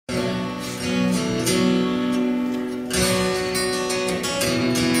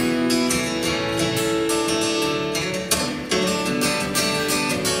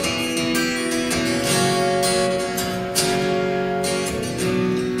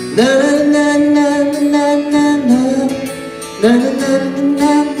Na na na na na na na na na na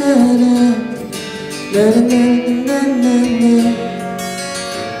na na na na na na.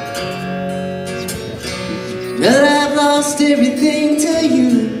 Now that I've lost everything to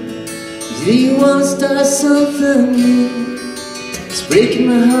you, do you wanna start something new? It's breaking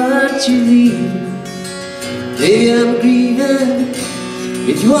my heart you leave. Baby, I'm grieving.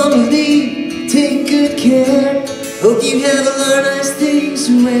 If you wanna leave, take good care. Hope you have a lot of nice things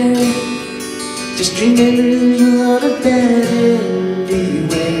to wear. Just remember there's a lot of bad and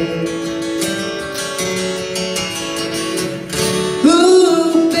beware.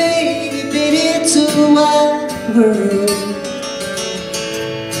 Ooh, baby, baby, it's a wild world.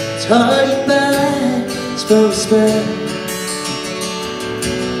 It's hard to buy, spell to spell.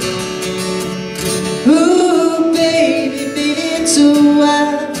 Ooh, baby, baby, it's a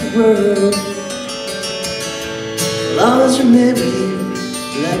wild world. I'll always remember you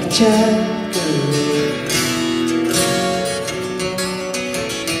like a child girl.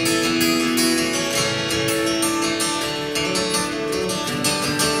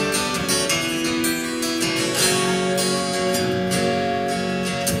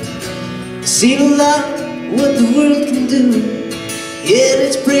 Seen a lot what the world can do, yet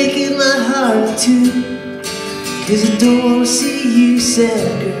it's breaking my heart too. 'Cause I don't wanna see you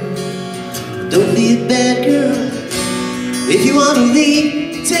sad, girl. Don't be a bad girl. If you wanna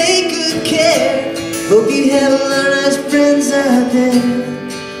leave, take good care. Hope you have a lot of nice friends out there.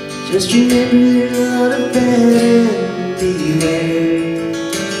 Just remember there's a lot of bad and beware.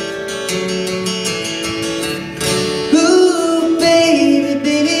 Ooh, baby,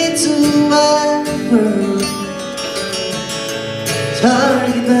 baby, it's a wild world. It's hard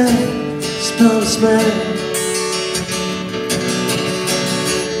to get by, just on a smile.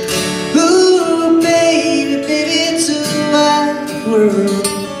 Ooh, baby, baby, it's a world.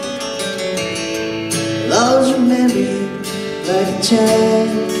 I'll always remember you like a child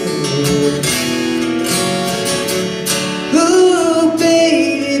girl. Ooh,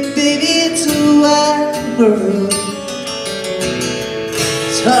 baby, baby, it's a wild world.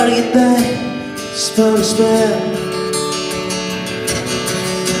 It's hard to get by, just on a smile.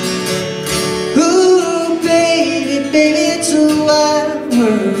 Ooh, baby, baby, it's a wild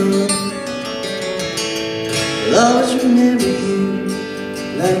world. I'll always remember you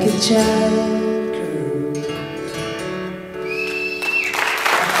like a child.